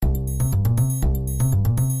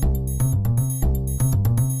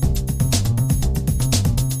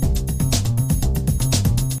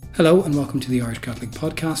Hello and welcome to the Irish Catholic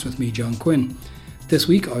Podcast with me, John Quinn. This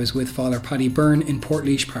week I was with Father Paddy Byrne in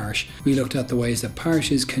Portlaoise Parish. We looked at the ways that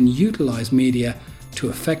parishes can utilise media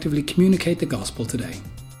to effectively communicate the gospel today.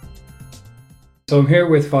 So I'm here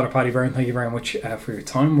with Father Paddy Byrne. Thank you very much for your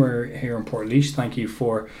time. We're here in Portlaoise. Thank you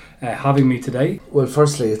for having me today. Well,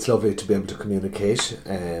 firstly, it's lovely to be able to communicate.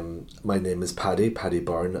 My name is Paddy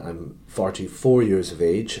Byrne. I'm 44 years of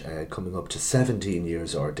age, coming up to 17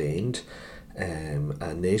 years ordained.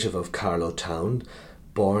 A native of Carlow Town,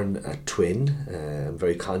 born a twin. I'm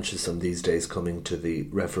very conscious on these days coming to the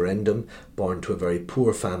referendum, born to a very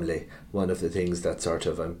poor family. One of the things that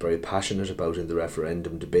I'm very passionate about in the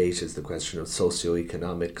referendum debate is the question of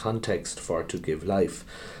socio-economic context for to give life.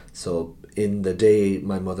 So in the day,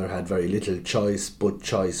 my mother had very little choice but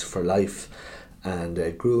choice for life,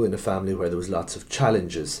 and grew in a family where there was lots of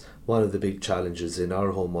challenges. One of the big challenges in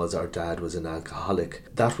our home was our dad was an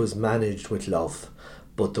alcoholic. That was managed with love,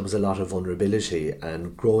 but there was a lot of vulnerability,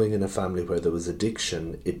 and growing in a family where there was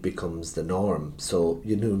addiction, it becomes the norm. So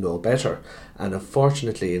you knew no better. And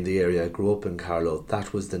unfortunately, in the area I grew up in, Carlow,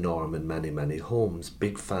 that was the norm in many, many homes.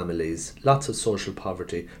 Big families, lots of social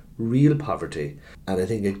poverty, real poverty. And I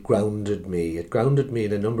think it grounded me. It grounded me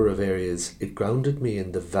in a number of areas. It grounded me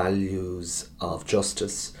in the values of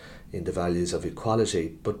justice, in the values of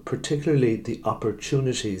equality, but particularly the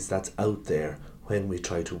opportunities that's out there when we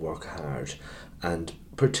try to work hard. And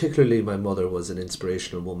particularly my mother was an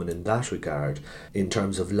inspirational woman in that regard. In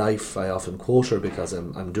terms of life, I often quote her because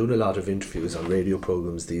I'm doing a lot of interviews on radio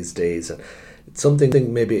programmes these days. And it's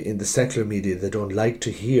something maybe in the secular media they don't like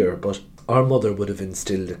to hear, but our mother would have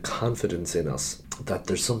instilled a confidence in us that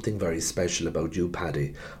there's something very special about you,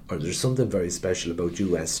 Paddy, or there's something very special about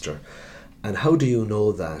you, Esther. And how do you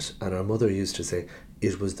know that? And our mother used to say,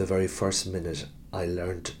 it was the very first minute I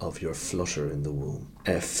learnt of your flutter in the womb.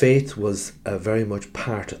 Faith was very much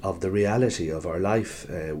part of the reality of our life.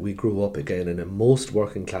 We grew up again in a most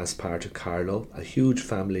working class part of Carlow, a huge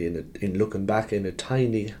family in looking back in a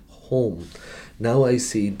tiny home. Now I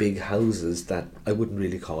see big houses that I wouldn't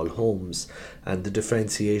really call homes, and the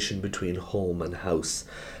differentiation between home and house,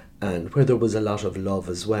 and where there was a lot of love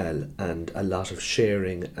as well, and a lot of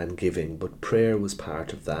sharing and giving, but prayer was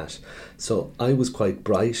part of that. So I was quite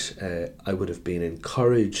bright. I would have been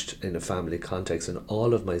encouraged in a family context, and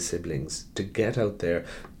all of my siblings, to get out there.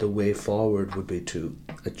 The way forward would be to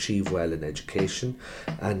achieve well in education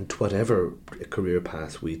and whatever career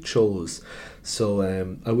path we chose. So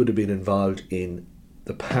I would have been involved in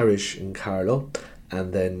the parish in Carlow,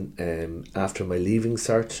 and then after my leaving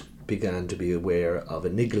cert, began to be aware of a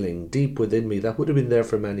niggling deep within me that would have been there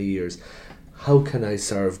for many years. How can I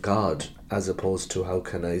serve God as opposed to how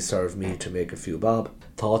can I serve me to make a few bob?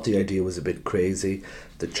 Thought the idea was a bit crazy.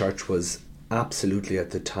 The church was absolutely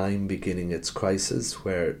at the time beginning its crisis,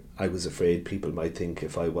 where I was afraid people might think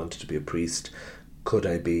if I wanted to be a priest, could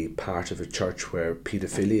I be part of a church where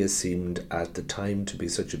paedophilia seemed at the time to be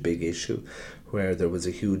such a big issue, where there was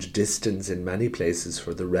a huge distance in many places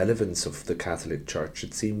for the relevance of the Catholic Church.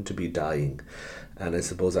 It seemed to be dying. And I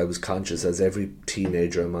suppose I was conscious, as every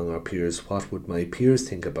teenager among our peers, what would my peers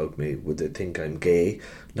think about me? Would they think I'm gay?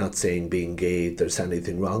 Not saying being gay there's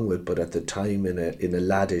anything wrong with, but at the time in a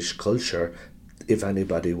laddish culture, if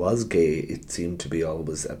anybody was gay, it seemed to be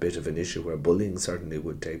always a bit of an issue where bullying certainly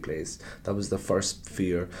would take place. That was the first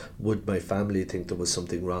fear. Would my family think there was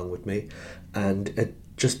something wrong with me? And it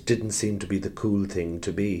just didn't seem to be the cool thing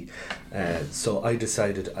to be. So I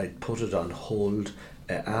decided I'd put it on hold.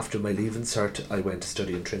 After my leaving cert, I went to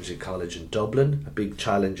study in Trinity College in Dublin. A big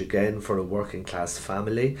challenge again for a working class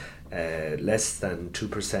family. Less than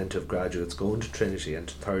 2% of graduates going to Trinity and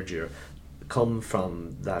to third year come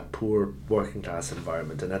from that poor working class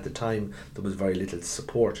environment, and at the time there was very little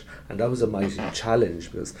support, and that was a mighty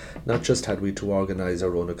challenge, because not just had we to organise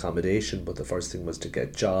our own accommodation, but the first thing was to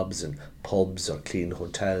get jobs in pubs or clean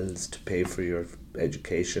hotels to pay for your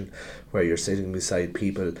education, where you're sitting beside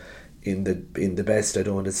people in the best, I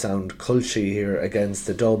don't want to sound culty here against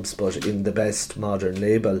the dubs, but in the best modern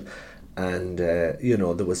label. And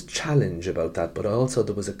there was challenge about that, but also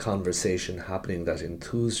there was a conversation happening that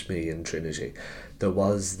enthused me in Trinity. There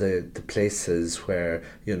was the places where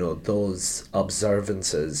those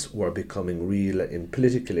observances were becoming real in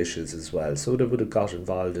political issues as well. So they would have got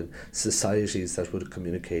involved in societies that would have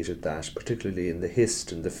communicated that, particularly in the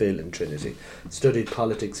Hist and the Phil in Trinity. Studied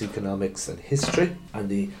politics, economics and history, and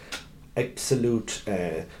the absolute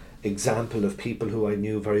example of people who I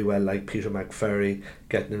knew very well, like Peter McFerry,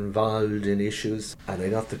 getting involved in issues, and I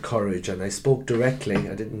got the courage and I spoke directly.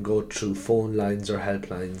 I didn't go through phone lines or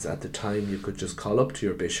helplines. At the time you could just call up to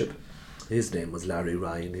your bishop, His name was Larry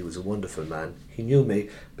Ryan. He was a wonderful man. He knew me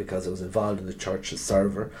because I was involved in the church as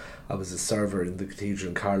server. I was a server in the cathedral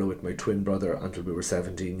in Carlow with my twin brother until we were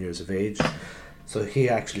 17 years of age. So he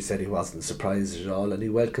actually said he wasn't surprised at all, and he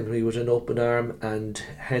welcomed me with an open arm, and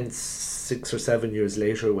hence 6 or 7 years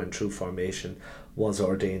later, when through formation, was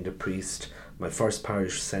ordained a priest. My first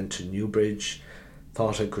parish sent to Newbridge.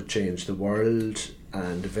 Thought I could change the world,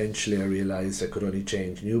 and eventually I realised I could only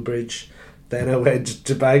change Newbridge. Then I went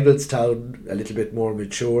to Bagnallstown, a little bit more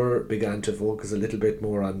mature, began to focus a little bit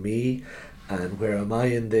more on me. And where am I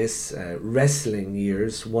in this? Wrestling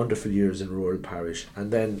years, wonderful years in rural parish.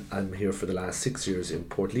 And then I'm here for the last 6 years in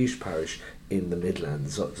Portlaoise parish in the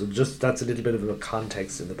Midlands. So just that's a little bit of a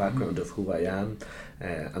context in the background of who I am.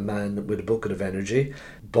 A man with a bucket of energy,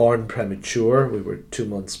 born premature. We were 2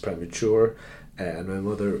 months premature. And my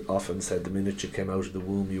mother often said the minute you came out of the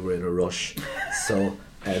womb you were in a rush. So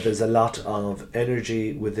there's a lot of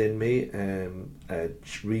energy within me.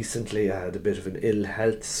 Recently I had a bit of an ill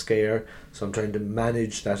health scare, so I'm trying to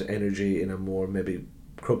manage that energy in a more maybe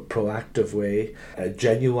proactive way.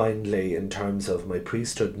 Genuinely, in terms of my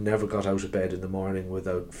priesthood, never got out of bed in the morning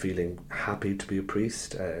without feeling happy to be a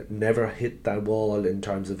priest. Never hit that wall in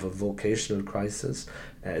terms of a vocational crisis.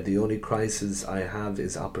 The only crisis I have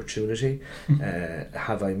is opportunity.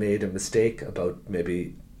 Have I made a mistake about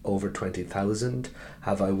maybe over 20,000?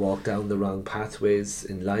 Have I walked down the wrong pathways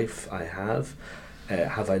in life? I have.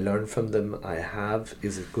 Have I learned from them? I have.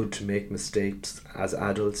 Is it good to make mistakes as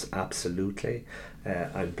adults? Absolutely.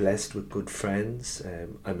 I'm blessed with good friends.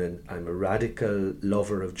 I'm a radical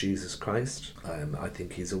lover of Jesus Christ. I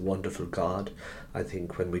think he's a wonderful God. I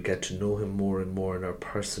think when we get to know him more and more in our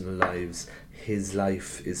personal lives, his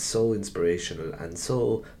life is so inspirational and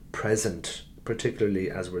so present, particularly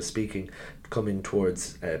as we're speaking, coming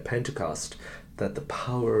towards Pentecost, that the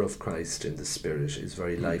power of Christ in the Spirit is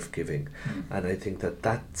very life-giving. And I think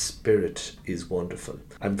that Spirit is wonderful.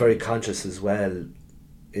 I'm very conscious as well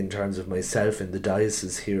in terms of myself in the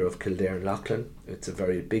diocese here of Kildare-Loughlin. It's a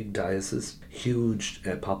very big diocese, huge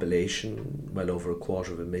population, well over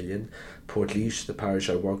 250,000. Portlaoise, the parish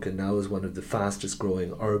I work in now, is one of the fastest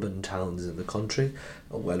growing urban towns in the country,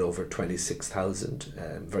 well over 26,000.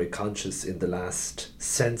 Very conscious in the last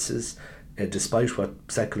census, despite what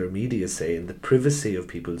secular media say, in the privacy of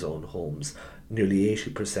people's own homes, nearly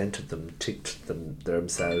 80% of them ticked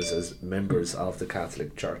themselves as members of the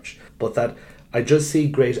Catholic Church. But that I just see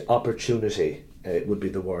great opportunity, it would be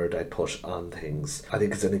the word I put on things. I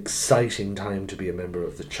think it's an exciting time to be a member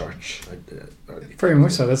of the church. Very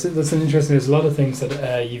much so. That's an interesting. There's a lot of things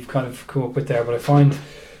that you've kind of come up with there, but I find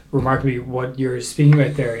remarkably what you're speaking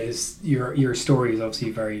about there is your story is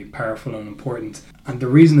obviously very powerful and important. And the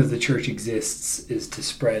reason that the church exists is to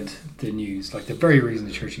spread the news. Like the very reason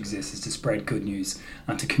the church exists is to spread good news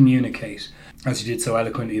and to communicate. As you did so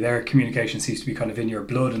eloquently there, communication seems to be kind of in your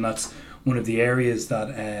blood, and that's one of the areas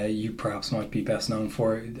that you perhaps might be best known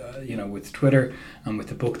for, with Twitter and with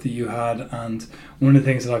the book that you had. And one of the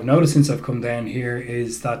things that I've noticed since I've come down here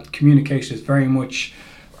is that communication is very much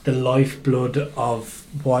the lifeblood of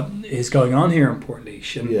what is going on here in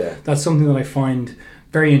Portlaoise. And that's something that I find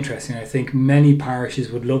very interesting. I think many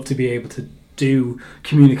parishes would love to be able to do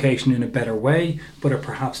communication in a better way, but are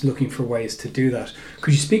perhaps looking for ways to do that.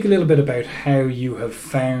 Could you speak a little bit about how you have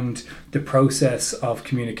found the process of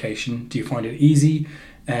communication? Do you find it easy,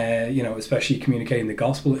 especially communicating the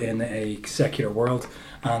gospel in a secular world,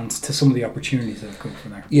 and to some of the opportunities that have come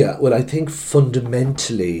from there? Yeah, well, I think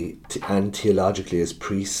fundamentally and theologically, as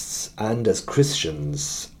priests and as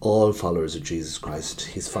Christians, all followers of Jesus Christ,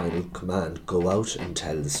 his final command, go out and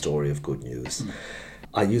tell the story of good news.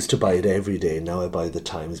 I used to buy it every day. Now I buy the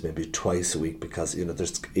Times maybe twice a week because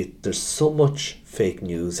there's so much fake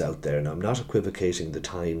news out there. Now I'm not equivocating the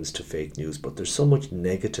Times to fake news, but there's so much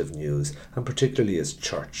negative news, and particularly as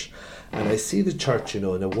church. And I see the church, in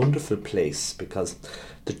a wonderful place, because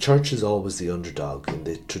the church is always the underdog in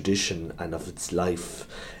the tradition and of its life.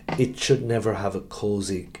 It should never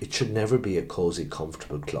be a cozy,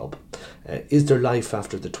 comfortable club. Is there life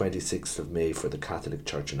after the 26th of May for the Catholic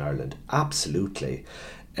Church in Ireland? Absolutely.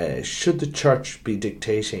 Should the church be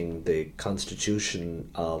dictating the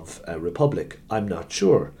constitution of a republic? I'm not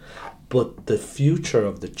sure. But the future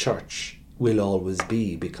of the church will always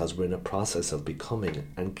be, because we're in a process of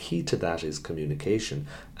becoming, and key to that is communication.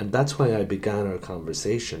 And that's why I began our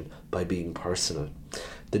conversation by being personal.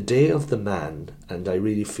 The day of the man, and I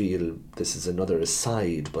really feel this is another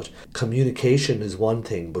aside, but communication is one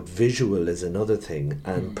thing, but visual is another thing,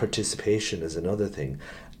 and participation is another thing.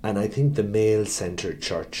 And I think the male-centred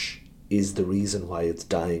church is the reason why it's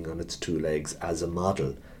dying on its two legs as a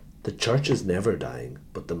model. The church is never dying,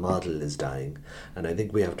 but the model is dying. And I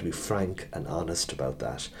think we have to be frank and honest about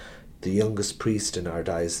that. The youngest priest in our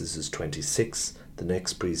diocese is 26. The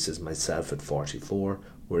next priest is myself at 44.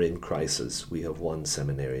 We're in crisis. We have one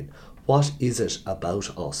seminarian. What is it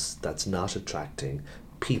about us that's not attracting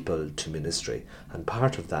people to ministry? And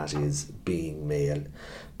part of that is being male.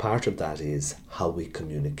 Part of that is how we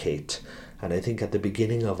communicate. And I think at the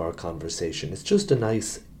beginning of our conversation, it's just a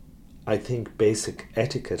nice, I think, basic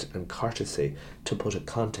etiquette and courtesy to put a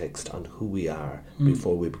context on who we are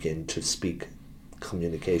before we begin to speak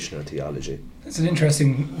communication or theology. It's an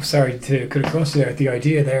interesting, sorry to cut across there, the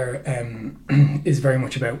idea there is very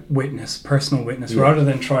much about witness, personal witness, rather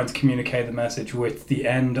than trying to communicate the message with the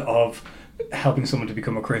end of helping someone to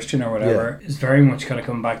become a Christian or whatever. It's very much kind of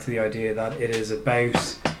come back to the idea that it is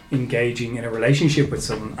about engaging in a relationship with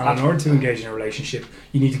someone, and in order to engage in a relationship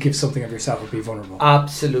you need to give something of yourself or be vulnerable.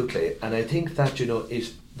 Absolutely. And I think that,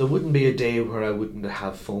 there wouldn't be a day where I wouldn't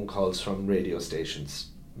have phone calls from radio stations,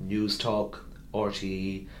 News Talk,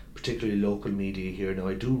 RTE, particularly local media here. Now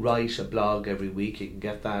I do write a blog every week. You can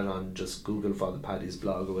get that on just Google Father Paddy's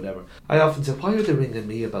blog or whatever. I often say, why are they ringing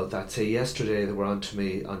me about that? Say yesterday they were on to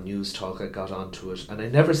me on News Talk, I got onto it, and I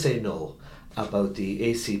never say no about the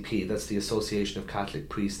ACP, that's the Association of Catholic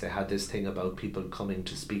Priests. They had this thing about people coming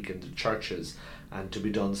to speak in the churches and to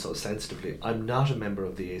be done so sensitively. I'm not a member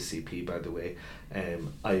of the ACP, by the way.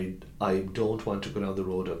 I don't want to go down the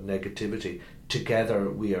road of negativity. Together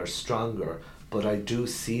we are stronger, but I do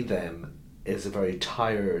see them as a very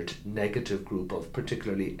tired, negative group of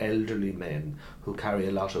particularly elderly men who carry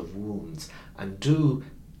a lot of wounds and do,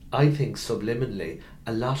 I think, subliminally,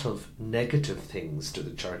 a lot of negative things to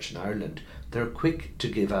the church in Ireland. They're quick to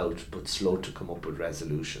give out, but slow to come up with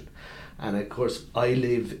resolution. And of course, I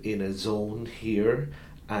live in a zone here,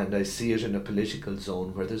 and I see it in a political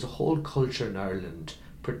zone where there's a whole culture in Ireland,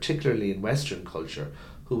 particularly in Western culture,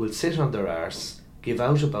 who will sit on their arse, give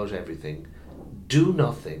out about everything, do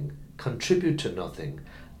nothing, contribute to nothing,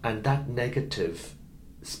 and that negative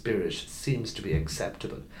spirit seems to be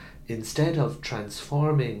acceptable, instead of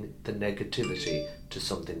transforming the negativity to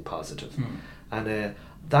something positive. And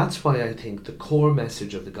that's why I think the core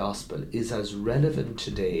message of the gospel is as relevant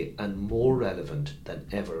today and more relevant than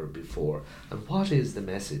ever before. And what is the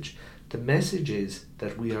message? The message is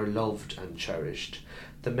that we are loved and cherished.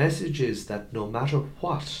 The message is that no matter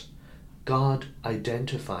what, God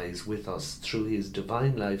identifies with us through his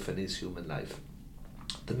divine life and his human life.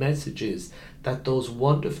 The message is that those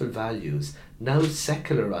wonderful values, now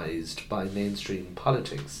secularized by mainstream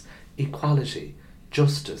politics, equality,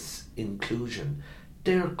 justice, inclusion,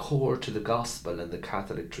 they're core to the gospel and the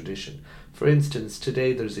Catholic tradition. For instance,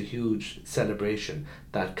 today there's a huge celebration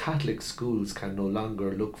that Catholic schools can no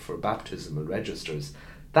longer look for baptismal registers.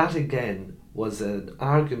 That again was an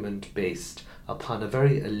argument based upon a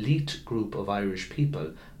very elite group of Irish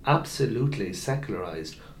people, absolutely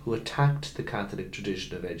secularized, who attacked the Catholic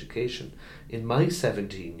tradition of education. In my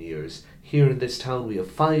 17 years, here in this town we have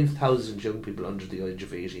 5,000 young people under the age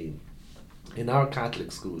of 18. In our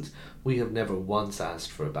Catholic schools, we have never once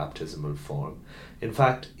asked for a baptismal form. In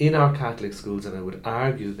fact, in our Catholic schools, and I would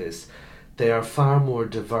argue this, they are far more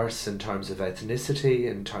diverse in terms of ethnicity,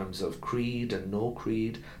 in terms of creed and no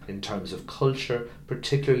creed, in terms of culture,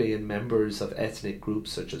 particularly in members of ethnic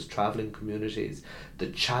groups such as travelling communities, the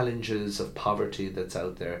challenges of poverty that's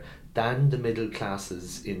out there, than the middle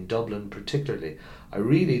classes in Dublin particularly. I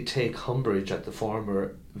really take umbrage at the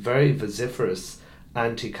former very vociferous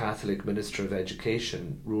anti-Catholic Minister of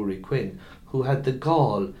Education, Rory Quinn, who had the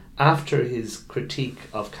gall, after his critique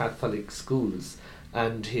of Catholic schools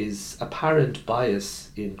and his apparent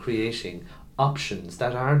bias in creating options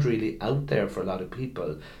that aren't really out there for a lot of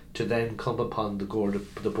people, to then come upon the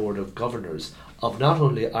Board of Governors of not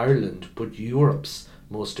only Ireland but Europe's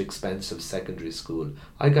most expensive secondary school.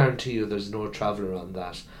 I guarantee you there's no traveller on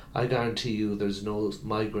that. I guarantee you there's no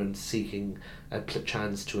migrant seeking a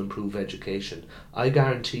chance to improve education. I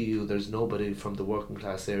guarantee you there's nobody from the working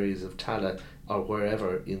class areas of Tala or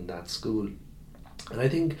wherever in that school. And I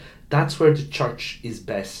think that's where the church is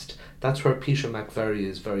best. That's where Peter McVerry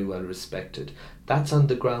is very well respected. That's on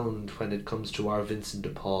the ground when it comes to our Vincent de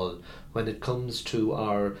Paul, when it comes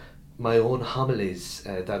to my own homilies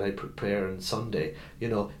that I prepare on Sunday.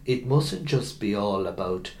 It mustn't just be all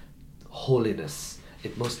about holiness.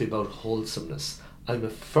 It must be about wholesomeness. I'm a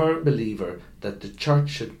firm believer that the church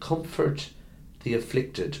should comfort the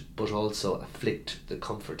afflicted, but also afflict the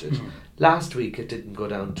comforted. Last week it didn't go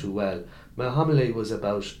down too well. My homily was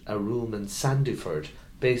about a room in Sandyford,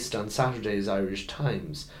 based on Saturday's Irish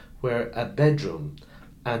Times, where a bedroom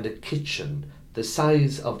and a kitchen the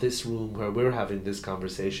size of this room where we're having this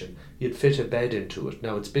conversation, you'd fit a bed into it.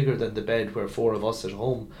 Now, it's bigger than the bed where 4 of us at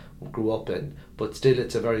home grew up in, but still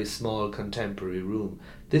it's a very small contemporary room.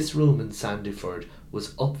 This room in Sandyford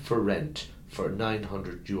was up for rent for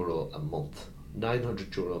 €900 a month.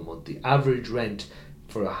 €900 a month. The average rent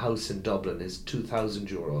for a house in Dublin is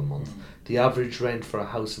 €2,000 a month. The average rent for a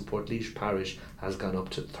house in Portlaoise Parish has gone up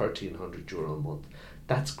to €1,300 a month.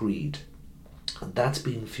 That's greed. And that's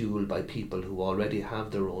being fueled by people who already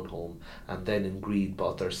have their own home and then in greed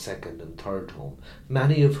bought their second and third home,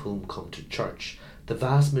 many of whom come to church. The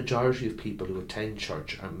vast majority of people who attend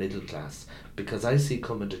church are middle class, because I see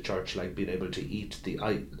coming to church like being able to eat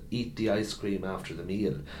the ice cream after the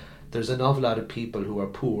meal. There's an awful lot of people who are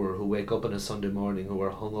poor, who wake up on a Sunday morning, who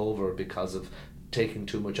are hungover because of taking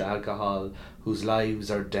too much alcohol, whose lives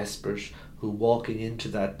are desperate, who walking into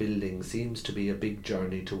that building seems to be a big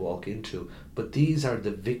journey to walk into. But these are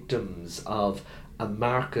the victims of a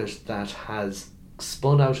market that has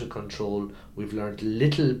spun out of control. We've learned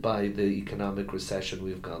little by the economic recession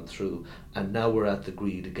we've gone through, and now we're at the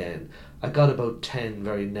greed again. I got about 10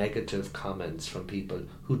 very negative comments from people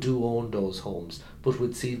who do own those homes but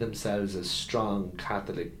would see themselves as strong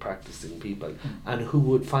Catholic practicing people, and who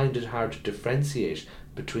would find it hard to differentiate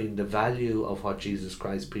between the value of what Jesus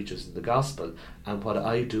Christ preaches in the gospel and what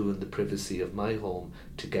I do in the privacy of my home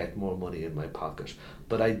to get more money in my pocket.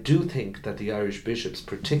 But I do think that the Irish bishops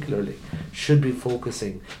particularly should be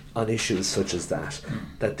focusing on issues such as that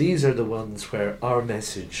these are the ones where our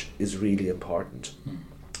message is really important.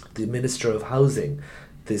 The Minister of Housing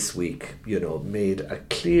this week, made a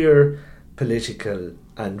clear political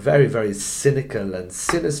and very, very cynical and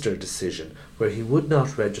sinister decision where he would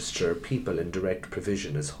not register people in direct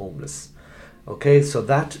provision as homeless. Okay, so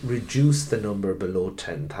that reduced the number below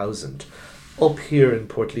 10,000. Up here in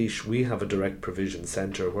Portlaoise, we have a direct provision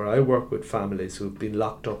centre where I work with families who have been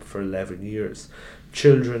locked up for 11 years.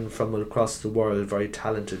 Children from across the world, very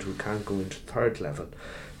talented, who can't go into third level.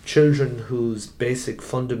 Children whose basic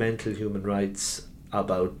fundamental human rights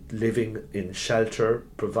about living in shelter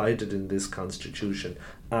provided in this constitution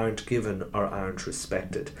aren't given or aren't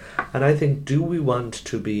respected. And I think, do we want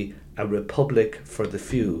to be a republic for the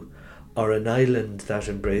few or an island that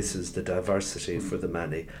embraces the diversity for the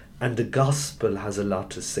many? And the gospel has a lot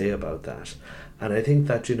to say about that. And I think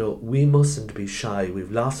that, we mustn't be shy.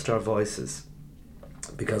 We've lost our voices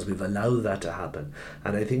because we've allowed that to happen.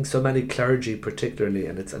 And I think so many clergy particularly,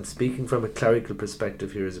 and I'm speaking from a clerical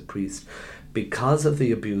perspective here as a priest, because of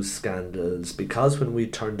the abuse scandals, because when we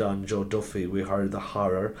turned on Joe Duffy we heard the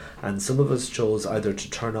horror, and some of us chose either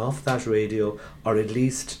to turn off that radio or at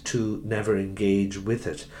least to never engage with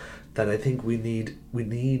it, that I think we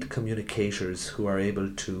need communicators who are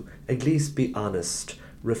able to at least be honest,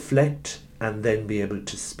 reflect, and then be able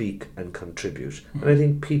to speak and contribute. And I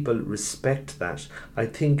think people respect that. I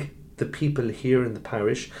think the people here in the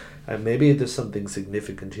parish, and maybe there's something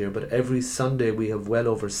significant here, but every Sunday we have well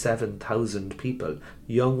over 7,000 people,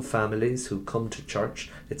 young families who come to church.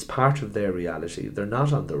 It's part of their reality. They're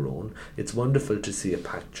not on their own. It's wonderful to see a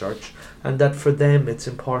packed church, and that for them it's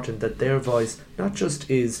important that their voice not just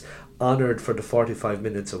is honoured for the 45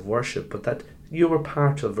 minutes of worship, but that you are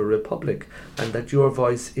part of a republic, and that your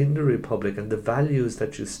voice in the republic and the values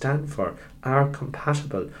that you stand for are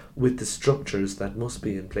compatible with the structures that must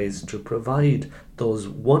be in place to provide those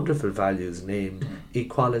wonderful values named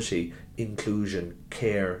equality, inclusion,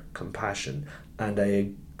 care, compassion. And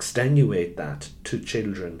I extenuate that to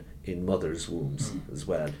children in mothers' wombs as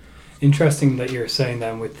well. Interesting that you're saying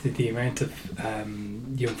then, with the amount of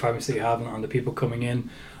young families that you have and the people coming in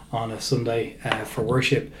on a Sunday for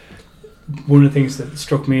worship. One of the things that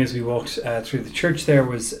struck me as we walked through the church there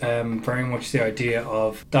was very much the idea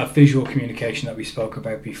of that visual communication that we spoke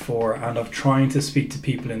about before, and of trying to speak to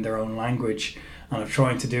people in their own language, and of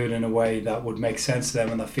trying to do it in a way that would make sense to them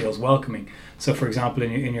and that feels welcoming. So for example,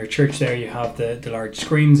 in your church there you have the large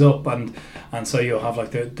screens up, and so you'll have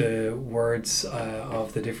like the words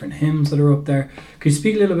of the different hymns that are up there. Could you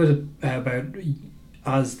speak a little bit about,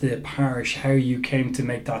 as the parish, how you came to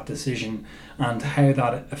make that decision and how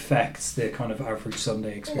that affects the kind of average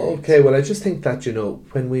Sunday experience? Okay, well, I just think that,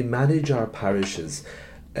 when we manage our parishes,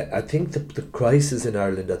 I think the crisis in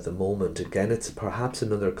Ireland at the moment, again, it's perhaps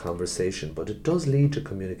another conversation, but it does lead to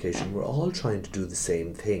communication. We're all trying to do the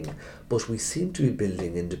same thing, but we seem to be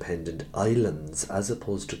building independent islands as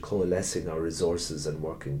opposed to coalescing our resources and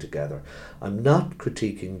working together. I'm not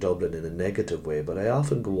critiquing Dublin in a negative way, but I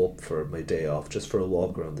often go up for my day off just for a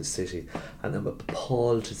walk around the city, and I'm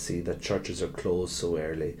appalled to see that churches are closed so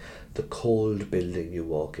early. The cold building you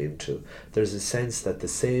walk into, there's a sense that the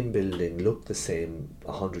same building looked the same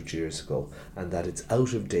 100 years ago, and that it's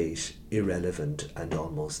out of date, irrelevant, and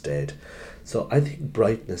almost dead. So I think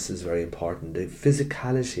brightness is very important, the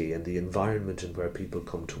physicality and the environment in where people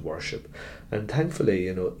come to worship. And thankfully,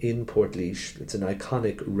 in Portlaoise, it's an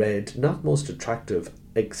iconic red, not most attractive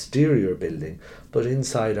exterior building, but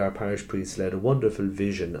inside our parish priest led a wonderful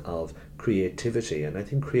vision of creativity, and I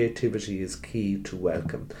think creativity is key to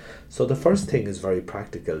welcome. So the first thing is very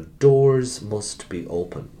practical. Doors must be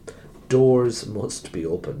open. Doors must be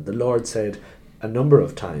open. The Lord said a number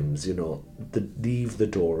of times, leave the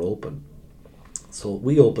door open. So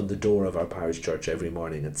we open the door of our parish church every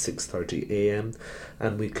morning at 6:30 a.m.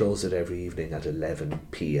 and we close it every evening at 11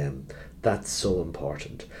 p.m. That's so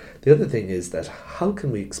important. The other thing is that how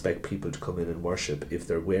can we expect people to come in and worship if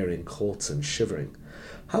they're wearing coats and shivering?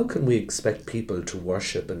 How can we expect people to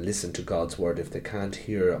worship and listen to God's word if they can't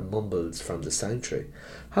hear mumbles from the sanctuary?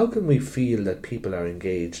 How can we feel that people are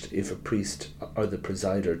engaged if a priest or the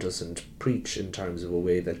presider doesn't preach in terms of a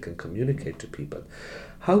way that can communicate to people?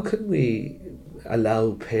 How can we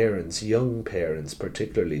allow parents, young parents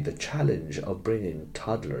particularly, the challenge of bringing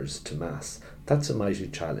toddlers to Mass? That's a mighty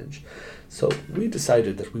challenge. So we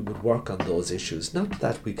decided that we would work on those issues, not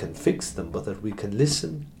that we can fix them, but that we can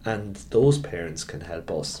listen and those parents can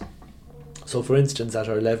help us. So for instance, at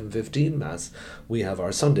our 11:15 Mass, we have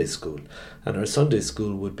our Sunday school, and our Sunday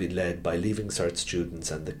school would be led by Leaving Cert students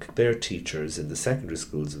and their teachers in the secondary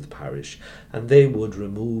schools of the parish, and they would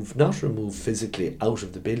not remove physically out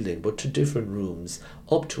of the building, but to different rooms,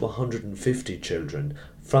 up to 150 children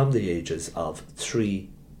from the ages of 3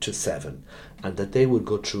 to 7, and that they would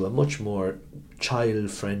go through a much more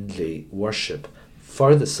child-friendly worship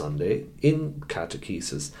for the Sunday in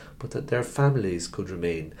catechesis, but that their families could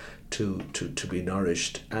remain to be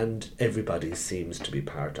nourished, and everybody seems to be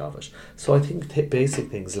part of it. So I think basic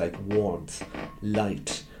things like warmth,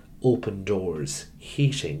 light, open doors,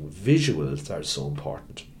 heating, visuals are so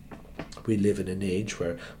important. We live in an age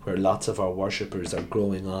where lots of our worshippers are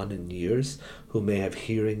growing on in years, who may have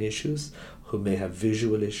hearing issues, who may have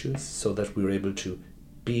visual issues, so that we're able to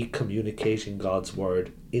be communicating God's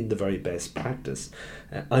word in the very best practice.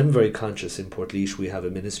 I'm very conscious in Portlaoise we have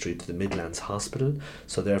a ministry to the Midlands Hospital,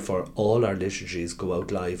 so therefore all our liturgies go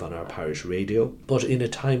out live on our parish radio. But in a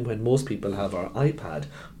time when most people have our iPad,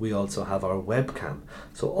 we also have our webcam.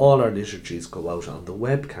 So all our liturgies go out on the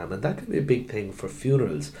webcam, and that can be a big thing for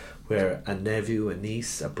funerals, where a nephew, a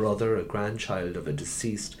niece, a brother, a grandchild of a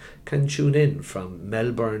deceased can tune in from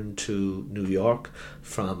Melbourne to New York,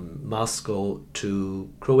 from Moscow to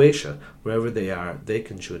Croatia. Wherever they are, they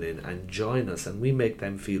can tune in and join us, and we make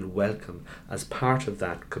them feel welcome as part of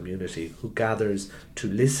that community who gathers to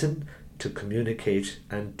listen, to communicate,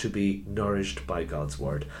 and to be nourished by God's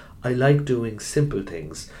word. I like doing simple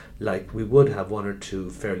things, like we would have one or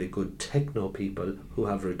two fairly good techno people who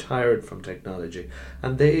have retired from technology,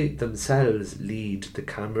 and they themselves lead the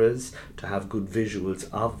cameras to have good visuals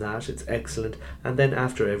of that. It's excellent. And then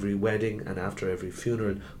after every wedding and after every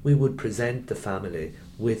funeral, we would present the family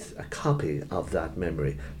with a copy of that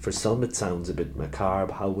memory. For some it sounds a bit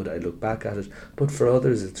macabre, how would I look back at it? But for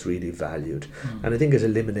others it's really valued. And I think it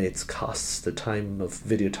eliminates costs, the time of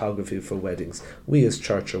videography for weddings. We as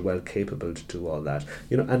church are well capable to do all that.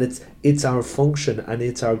 And it's our function and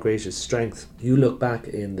it's our greatest strength. You look back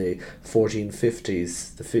in the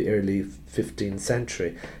 1450s, the early 15th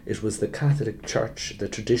century, it was the Catholic Church, the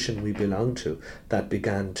tradition we belong to, that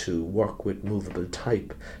began to work with movable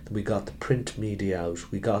type. We got the print media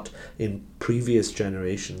out. We got, in previous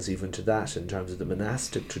generations, even to that, in terms of the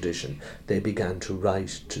monastic tradition, they began to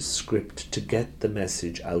write, to script, to get the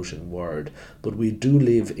message out in word. But we do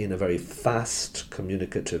live in a very fast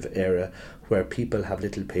communicative era where people have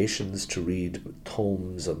little patience to read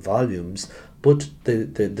tomes of volumes, but they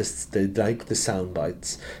like the sound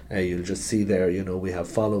bites. You'll just see there, we have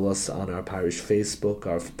follow us on our parish Facebook,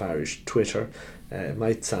 our parish Twitter. It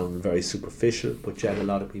might sound very superficial, but yet a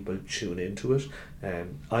lot of people tune into it.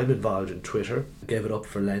 I'm involved in Twitter. I gave it up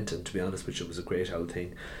for Lent, and to be honest with you, it was a great old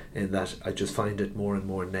thing, in that I just find it more and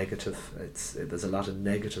more negative. There's a lot of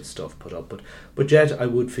negative stuff put up, but yet I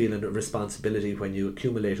would feel a responsibility when you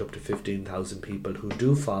accumulate up to 15,000 people who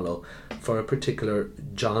do follow for a particular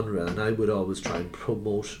genre, and I would always try and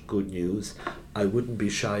promote good news. I wouldn't be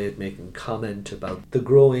shy at making comment about the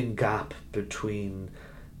growing gap between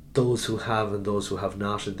those who have and those who have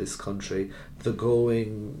not in this country, the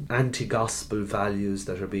growing anti-gospel values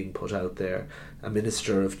that are being put out there. A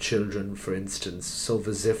minister of children, for instance, so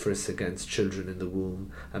vociferous against children in the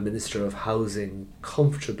womb. A minister of housing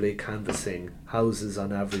comfortably canvassing houses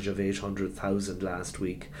on average of 800,000 last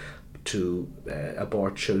week to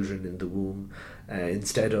abort children in the womb.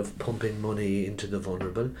 Instead of pumping money into the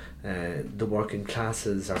vulnerable, the working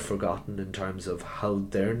classes are forgotten in terms of how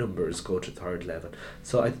their numbers go to third level.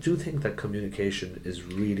 So I do think that communication is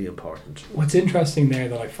really important. What's interesting there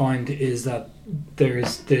that I find is that there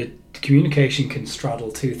is the communication can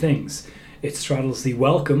straddle two things. It straddles the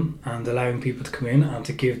welcome and allowing people to come in and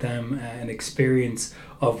to give them an experience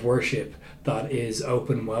of worship that is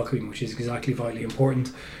open and welcoming, which is exactly vitally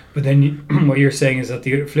important. But then what you're saying is that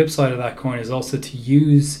the flip side of that coin is also to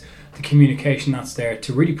use the communication that's there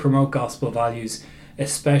to really promote gospel values,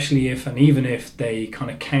 especially if and even if they kind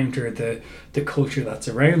of counter the culture that's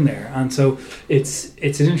around there. And so it's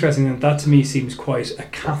interesting that to me seems quite a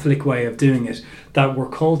Catholic way of doing it, that we're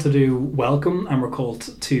called to do welcome and we're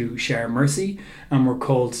called to share mercy and we're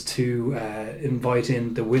called to invite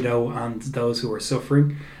in the widow and those who are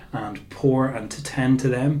suffering and poor and to tend to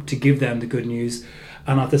them, to give them the good news,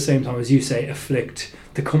 and at the same time, as you say, afflict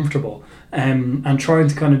the comfortable. And trying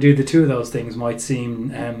to kind of do the two of those things might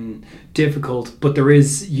seem difficult, but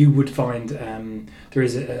you would find there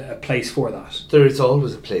is a place for that. There is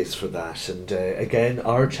always a place for that, and again,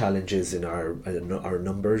 our challenge is in our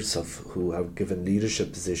numbers of who have given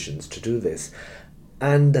leadership positions to do this,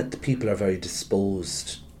 and that the people are very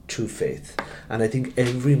disposed to faith. And I think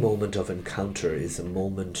every moment of encounter is a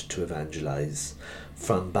moment to evangelize,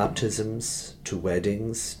 from baptisms to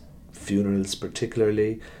weddings, funerals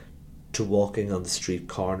particularly, to walking on the street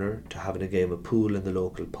corner, to having a game of pool in the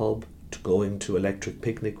local pub, to going to Electric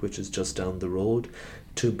Picnic, which is just down the road,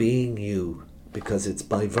 to being you, because it's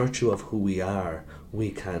by virtue of who we are we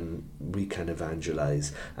can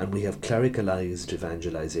evangelize, and we have clericalized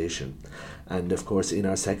evangelization. And of course in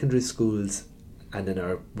our secondary schools and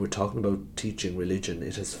we're talking about teaching religion,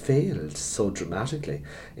 it has failed so dramatically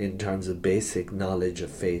in terms of basic knowledge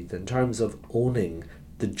of faith, in terms of owning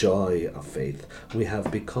the joy of faith. We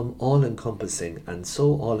have become all-encompassing, and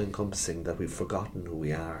so all-encompassing that we've forgotten who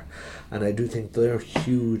we are. And I do think they're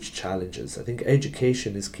huge challenges. I think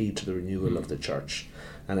education is key to the renewal of the church,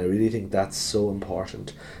 and I really think that's so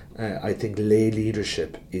important. I think lay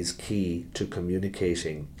leadership is key to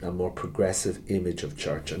communicating a more progressive image of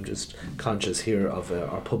church. I'm just conscious here of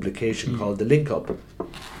our publication called The Link Up.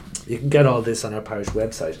 You can get all this on our parish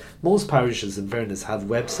website. Most parishes, in fairness, have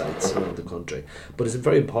websites around the country, but it's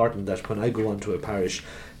very important that when I go onto a parish,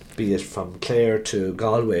 be it from Clare to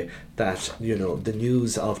Galway, that the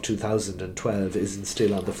news of 2012 isn't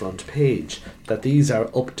still on the front page, that these are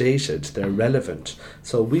updated, they're relevant.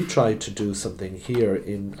 So we tried to do something here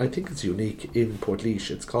I think it's unique in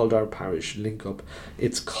Portlaoise. It's called our Parish Link Up.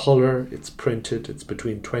 It's colour, it's printed, it's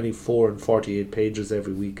between 24 and 48 pages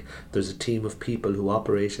every week. There's a team of people who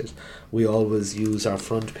operate it. We always use our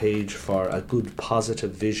front page for a good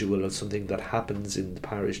positive visual of something that happens in the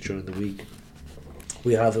parish during the week.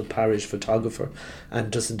 We have a parish photographer,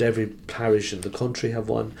 and doesn't every parish in the country have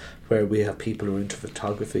one, where we have people who are into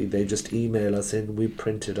photography? They just email us in, we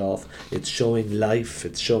print it off. It's showing life,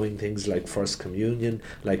 it's showing things like First Communion,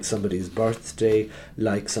 like somebody's birthday,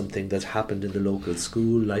 like something that happened in the local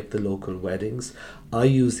school, like the local weddings. I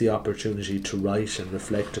use the opportunity to write and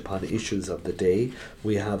reflect upon issues of the day.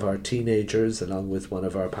 We have our teenagers, along with one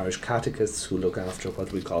of our parish catechists, who look after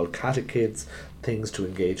what we call catechids, things to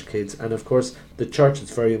engage kids. And of course the church is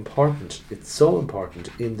very important. It's so important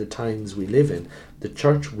in the times we live in. The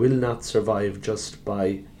church will not survive just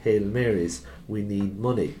by Hail Marys. We need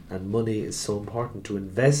money, and money is so important to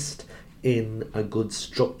invest in a good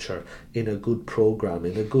structure, in a good program,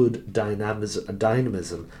 in a good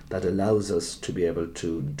dynamism that allows us to be able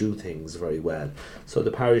to do things very well. So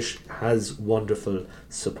the parish has wonderful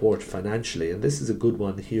support financially, and this is a good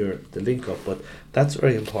one here, the Link Up, but that's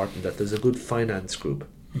very important, that there's a good finance group.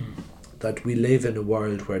 That we live in a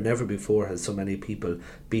world where never before has so many people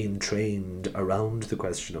been trained around the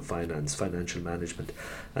question of finance, financial management,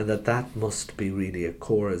 and that must be really a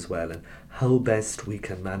core as well, and how best we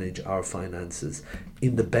can manage our finances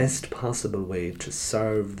in the best possible way to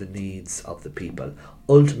serve the needs of the people.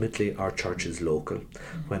 Ultimately, our church is local.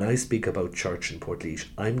 When I speak about church in Portlaoise,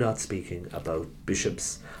 I'm not speaking about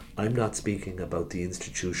bishops, I'm not speaking about the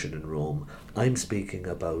institution in Rome, I'm speaking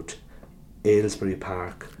about Aylesbury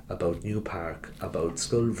Park, about New Park, about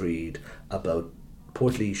Skullvreed, about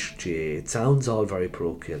Portlaoise GA. It sounds all very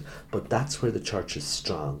parochial, but that's where the church is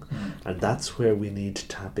strong, and that's where we need to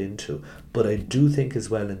tap into. But I do think as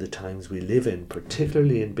well, in the times we live in,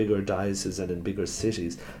 particularly in bigger dioceses and in bigger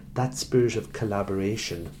cities, that spirit of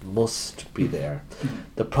collaboration must be there.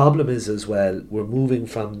 The problem is as well, we're moving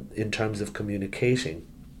from, in terms of communicating,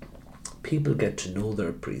 people get to know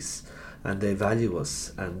their priests and they value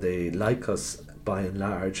us and they like us by and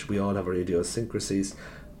large. We all have our idiosyncrasies.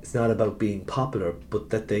 It's not about being popular, but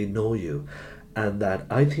that they know you. And that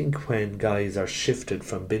I think when guys are shifted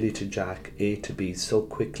from Billy to Jack, A to B so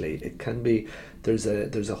quickly, it can be, there's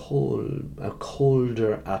a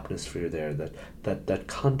colder atmosphere there, that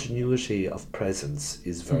continuity of presence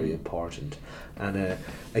is very important. And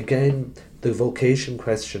again, the vocation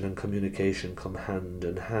question and communication come hand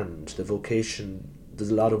in hand. The vocation,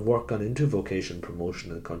 there's a lot of work gone into vocation promotion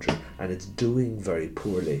in the country, and it's doing very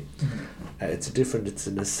poorly. It's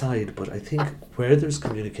an aside, but I think where there's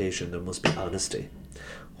communication, there must be honesty.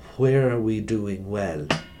 Where are we doing well?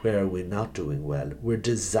 Where are we not doing well? We're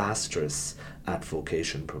disastrous at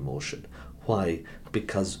vocation promotion. Why?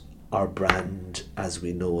 Because our brand as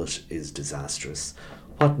we know it is disastrous.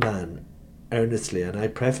 What man, earnestly, and I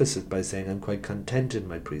preface it by saying I'm quite content in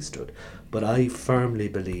my priesthood, but I firmly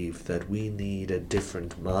believe that we need a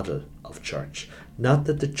different model of church. Not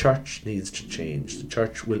that the church needs to change. The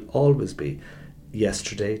church will always be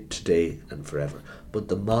yesterday, today and forever. But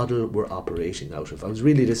the model we're operating out of. I was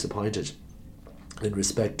really disappointed in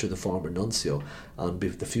respect to the former nuncio. On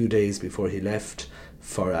the few days before he left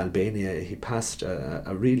for Albania, he passed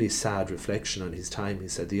a really sad reflection on his time. He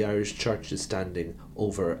said the Irish church is standing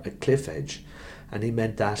over a cliff edge. And he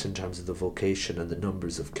meant that in terms of the vocation and the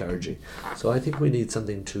numbers of clergy. So I think we need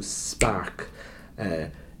something to spark.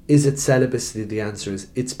 Is it celibacy? The answer is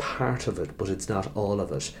it's part of it, but it's not all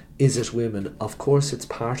of it. Is it women? Of course it's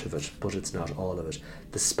part of it, but it's not all of it.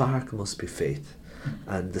 The spark must be faith.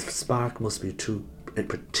 And the spark must be to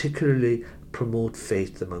particularly promote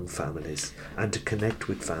faith among families and to connect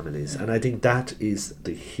with families. And I think that is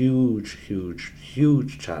the huge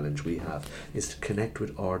challenge we have, is to connect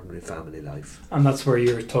with ordinary family life. And that's where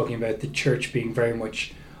you're talking about the church being very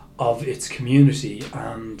much of its community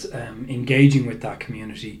and engaging with that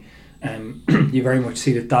community. You very much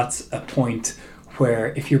see that that's a point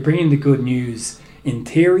where if you're bringing the good news, in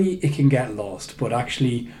theory it can get lost, but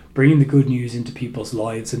actually bringing the good news into people's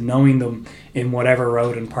lives and knowing them in whatever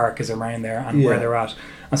road and park is around there and where they're at.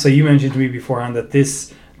 And so you mentioned to me beforehand that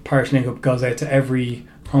this parish link-up goes out to every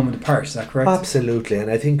home in the parish, is that correct? Absolutely.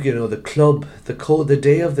 And I think, the club, the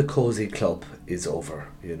day of the cozy club is over.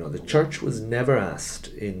 The church was never asked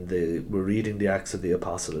we're reading the Acts of the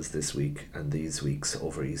Apostles this week and these weeks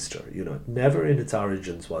over Easter. Never in its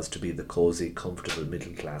origins was to be the cozy, comfortable,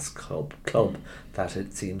 middle-class club that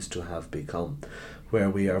it seems to have become, where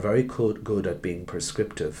we are very good at being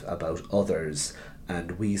prescriptive about others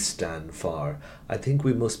and we stand for. I think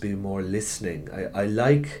we must be more listening. I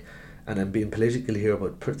like, and I'm being political here,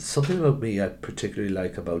 but something about me I particularly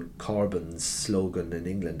like about Corbyn's slogan in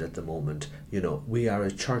England at the moment. We are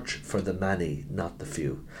a church for the many, not the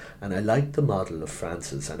few. And I like the model of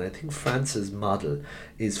France's, and I think France's model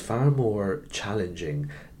is far more challenging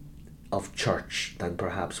of church than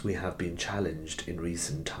perhaps we have been challenged in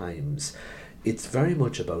recent times. It's very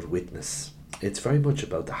much about witness. It's very much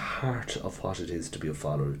about the heart of what it is to be a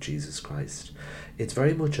follower of Jesus Christ. It's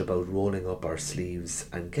very much about rolling up our sleeves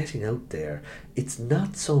and getting out there. It's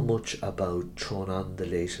not so much about throwing on the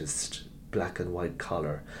latest black and white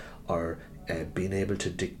collar or being able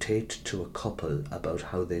to dictate to a couple about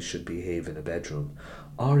how they should behave in a bedroom,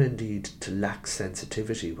 or indeed to lack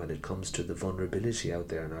sensitivity when it comes to the vulnerability out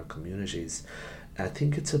there in our communities. I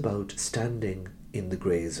think it's about standing in the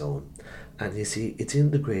grey zone. And you see, it's in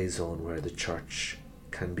the grey zone where the church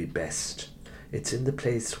can be best. It's in the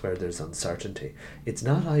place where there's uncertainty. It's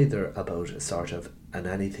not either about a sort of an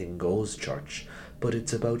anything goes church, but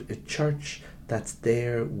it's about a church that's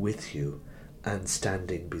there with you and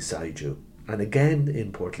standing beside you. And again,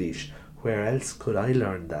 in Portlaoise, where else could I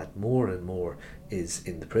learn that more and more is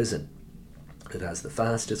in the prison. It has the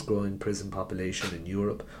fastest growing prison population in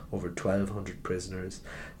Europe, over 1,200 prisoners,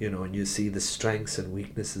 and you see the strengths and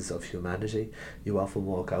weaknesses of humanity. You often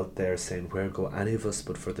walk out there saying, where go any of us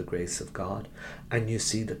but for the grace of God? And you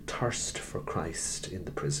see the thirst for Christ in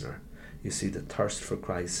the prisoner. You see the thirst for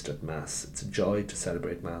Christ at Mass. It's a joy to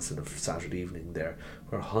celebrate Mass on a Saturday evening there,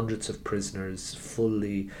 where hundreds of prisoners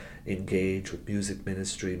fully engage with music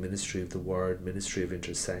ministry, ministry of the word, ministry of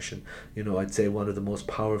intercession. I'd say one of the most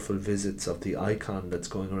powerful visits of the icon that's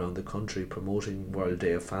going around the country promoting World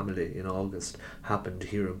Day of Family in August happened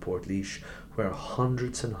here in Portlaoise, where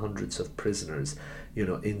hundreds and hundreds of prisoners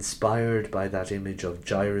inspired by that image of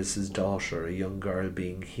Jairus' daughter, a young girl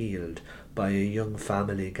being healed, by a young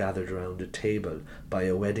family gathered around a table, by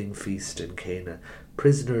a wedding feast in Cana.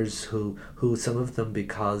 Prisoners who some of them,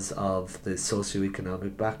 because of the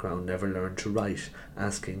socioeconomic background, never learned to write,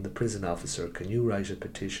 asking the prison officer, "Can you write a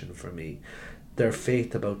petition for me?" Their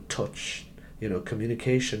faith about touch.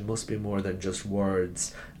 Communication must be more than just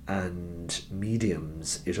words and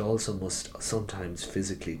mediums. It also must sometimes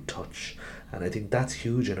physically touch. And I think that's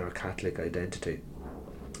huge in our Catholic identity.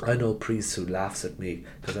 I know priests who laughs at me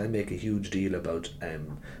because I make a huge deal about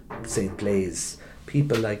St. Blaise.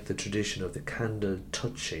 People like the tradition of the candle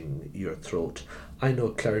touching your throat. I know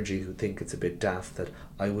clergy who think it's a bit daft that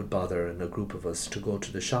I would bother and a group of us to go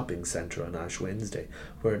to the shopping centre on Ash Wednesday,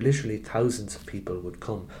 where literally thousands of people would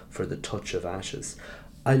come for the touch of ashes.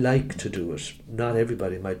 I like to do it. Not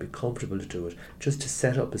everybody might be comfortable to do it. Just to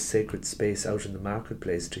set up a sacred space out in the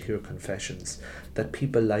marketplace to hear confessions. That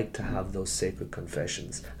people like to have those sacred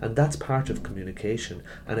confessions. And that's part of communication.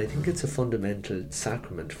 And I think it's a fundamental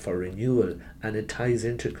sacrament for renewal, and it ties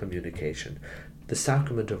into communication. The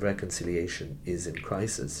sacrament of reconciliation is in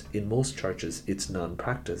crisis. In most churches, it's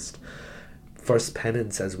non-practiced. First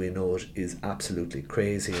penance, as we know it, is absolutely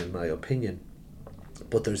crazy in my opinion.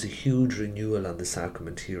 But there's a huge renewal on the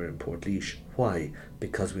sacrament here in Portlaoise. Why?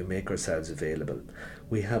 Because we make ourselves available.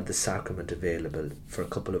 We have the sacrament available for a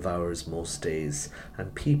couple of hours most days,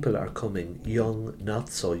 and people are coming, young, not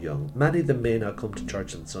so young. Many of them may not come to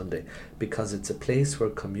church on Sunday because it's a place where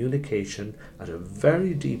communication at a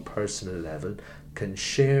very deep personal level can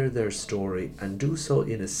share their story and do so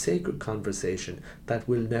in a sacred conversation that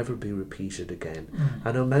will never be repeated again.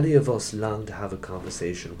 I know many of us long to have a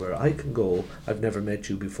conversation where I can go, I've never met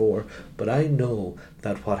you before, but I know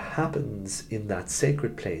that what happens in that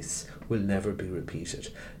sacred place will never be repeated.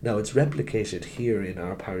 Now it's replicated here in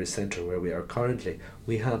our parish centre where we are currently.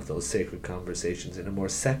 We have those sacred conversations in a more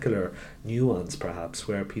secular nuance perhaps,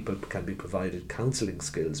 where people can be provided counselling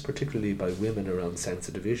skills, particularly by women around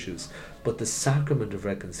sensitive issues. But the sacrament of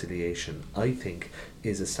reconciliation, I think,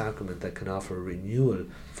 is a sacrament that can offer renewal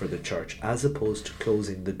for the church. As opposed to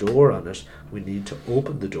closing the door on it, we need to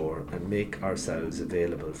open the door and make ourselves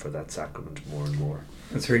available for that sacrament more and more.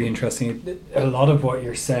 That's really interesting. A lot of what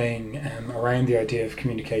you're saying around the idea of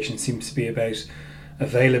communication seems to be about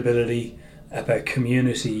availability, about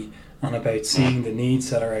community, and about seeing the needs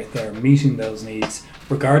that are out there, meeting those needs,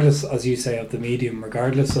 regardless, as you say, of the medium,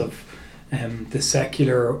 regardless of the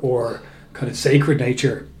secular or kind of sacred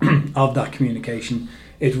nature of that communication.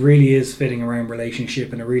 It really is fitting around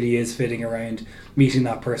relationship, and it really is fitting around meeting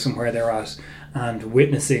that person where they're at and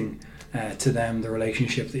witnessing to them the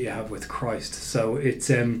relationship that you have with Christ. So it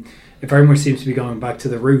very much seems to be going back to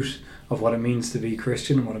the root of what it means to be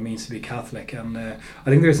Christian and what it means to be Catholic. And I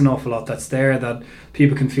think there's an awful lot that's there that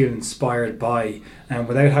people can feel inspired by, and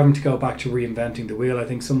without having to go back to reinventing the wheel. I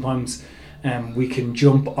think sometimes we can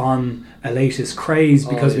jump on a latest craze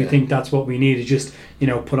because we think that's what we need to just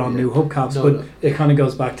put on new hubcaps. It kind of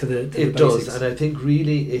goes back to the it does, and I think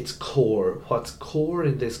really it's core. What's core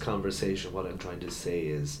in this conversation, what I'm trying to say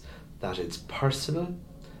is that it's personal,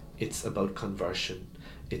 it's about conversion,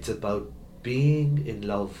 it's about being in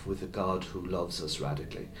love with a God who loves us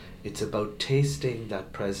radically. It's about tasting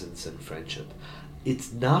that presence and friendship.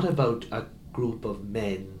 It's not about a group of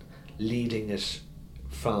men leading it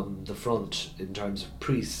from the front in terms of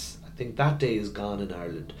priests. I think that day is gone in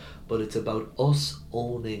Ireland, but it's about us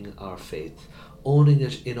owning our faith, owning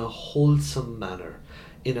it in a wholesome manner,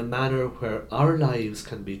 in a manner where our lives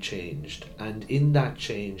can be changed, and in that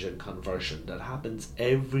change and conversion that happens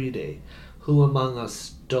every day. Who among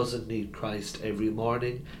us doesn't need Christ every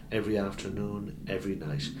morning, every afternoon, every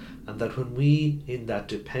night? And that when we, in that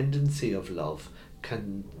dependency of love,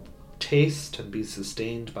 can taste and be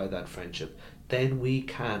sustained by that friendship, then we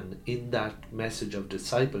can, in that message of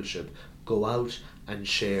discipleship, go out and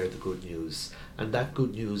share the good news. And that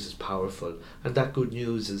good news is powerful, and that good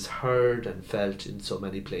news is heard and felt in so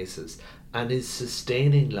many places, and is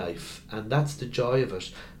sustaining life. And that's the joy of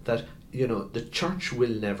it, that the church will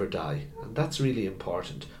never die, and that's really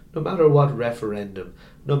important. No matter what referendum,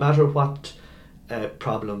 no matter what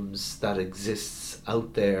problems that exists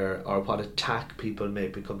out there, or what attack people may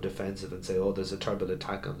become defensive and say, oh, there's a terrible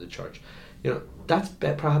attack on the church. That's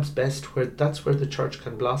perhaps best that's where the church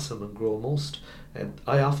can blossom and grow most.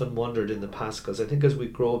 I often wondered in the past, because I think as we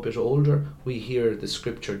grow a bit older, we hear the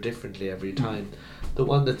scripture differently every time. The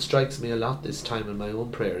one that strikes me a lot this time in my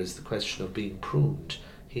own prayer is the question of being pruned.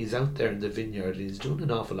 He's out there in the vineyard, he's doing an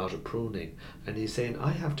awful lot of pruning, and he's saying,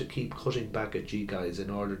 I have to keep cutting back at you guys in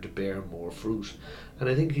order to bear more fruit. And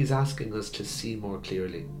I think he's asking us to see more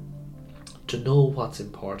clearly, to know what's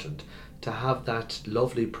important, to have that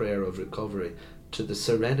lovely prayer of recovery, to the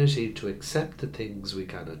serenity to accept the things we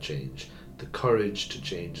cannot change, the courage to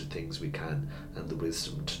change the things we can, and the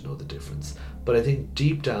wisdom to know the difference. But I think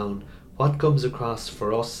deep down, what comes across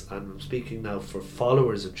for us, and I'm speaking now for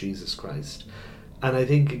followers of Jesus Christ, and I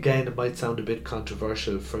think again it might sound a bit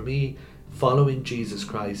controversial, for me, following Jesus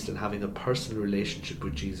Christ and having a personal relationship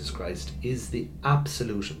with Jesus Christ is the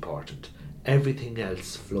absolute important. Everything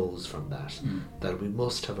else flows from that. That we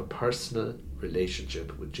must have a personal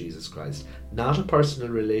relationship with Jesus Christ. Not a personal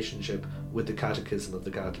relationship with the Catechism of the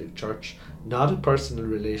Catholic Church, not a personal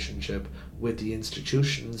relationship with the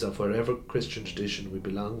institutions of wherever Christian tradition we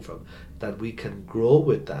belong from, that we can grow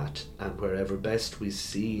with that, and wherever best we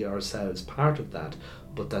see ourselves part of that,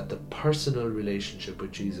 but that the personal relationship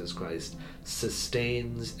with Jesus Christ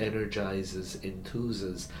sustains, energizes,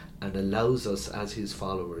 enthuses, and allows us as his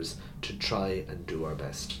followers to try and do our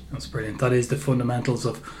best. That's brilliant. That is the fundamentals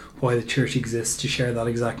of why the church exists, to share that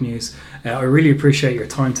exact news. I really appreciate your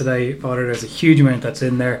time today, Father. There's a huge amount that's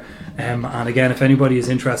in there. And again, if anybody is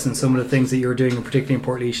interested in some of the things that you're doing, and particularly in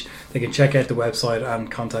Portlaoise, they can check out the website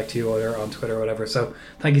and contact you either on Twitter or whatever. So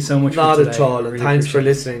thank you so much Not for today. at all, and thanks for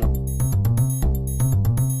listening.